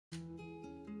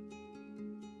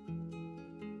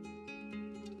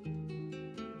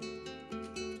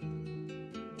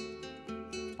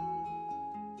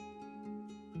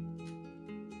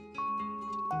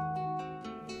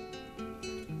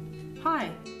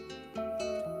Hi,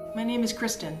 my name is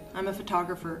Kristin. I'm a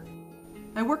photographer.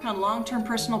 I work on long-term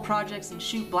personal projects and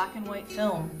shoot black and white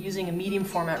film using a medium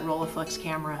format Rolleiflex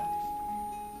camera.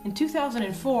 In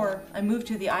 2004, I moved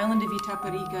to the island of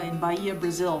Itaparica in Bahia,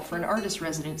 Brazil for an artist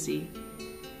residency.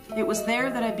 It was there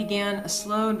that I began a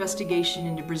slow investigation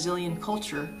into Brazilian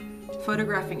culture,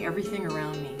 photographing everything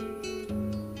around me.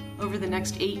 Over the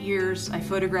next 8 years, I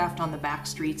photographed on the back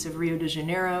streets of Rio de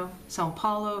Janeiro, São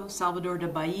Paulo, Salvador da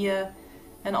Bahia,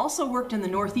 and also worked in the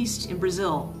northeast in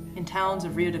Brazil, in towns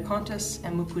of Rio de Contas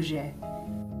and Mucugê.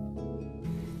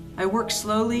 I work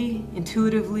slowly,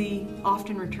 intuitively,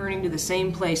 often returning to the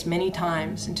same place many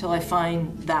times until I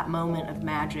find that moment of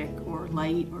magic or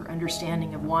light or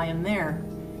understanding of why I'm there.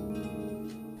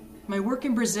 My work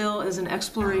in Brazil is an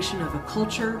exploration of a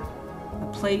culture, a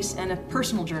place, and a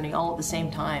personal journey all at the same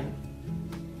time.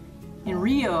 In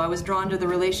Rio, I was drawn to the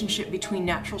relationship between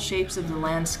natural shapes of the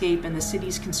landscape and the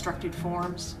city's constructed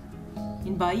forms.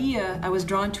 In Bahia, I was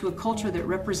drawn to a culture that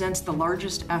represents the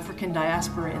largest African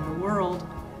diaspora in the world.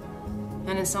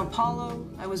 And in São Paulo,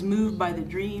 I was moved by the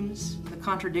dreams, the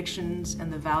contradictions,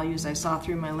 and the values I saw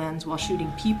through my lens while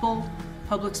shooting people,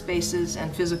 public spaces,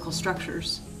 and physical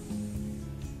structures.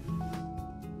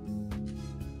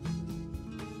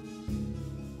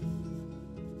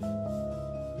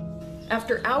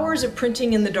 After hours of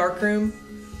printing in the darkroom,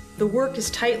 the work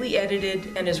is tightly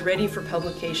edited and is ready for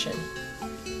publication.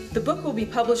 The book will be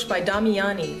published by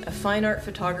Damiani, a fine art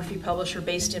photography publisher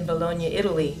based in Bologna,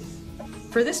 Italy.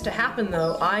 For this to happen,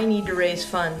 though, I need to raise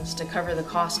funds to cover the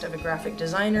cost of a graphic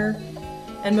designer,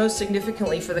 and most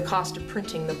significantly for the cost of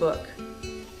printing the book.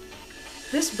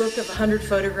 This book of 100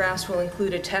 photographs will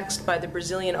include a text by the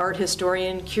Brazilian art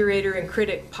historian, curator, and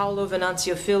critic Paulo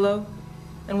Venancio Filho,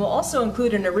 and will also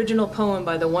include an original poem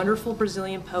by the wonderful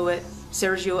Brazilian poet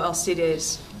Sergio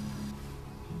Alcides.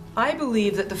 I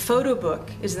believe that the photo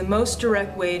book is the most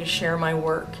direct way to share my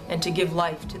work and to give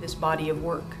life to this body of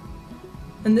work.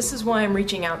 And this is why I'm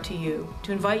reaching out to you,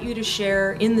 to invite you to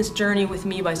share in this journey with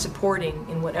me by supporting,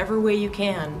 in whatever way you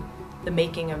can, the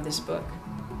making of this book.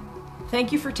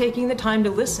 Thank you for taking the time to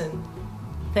listen.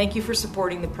 Thank you for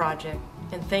supporting the project,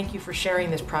 and thank you for sharing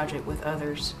this project with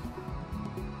others.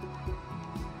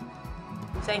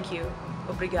 Thank you.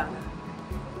 Obrigada.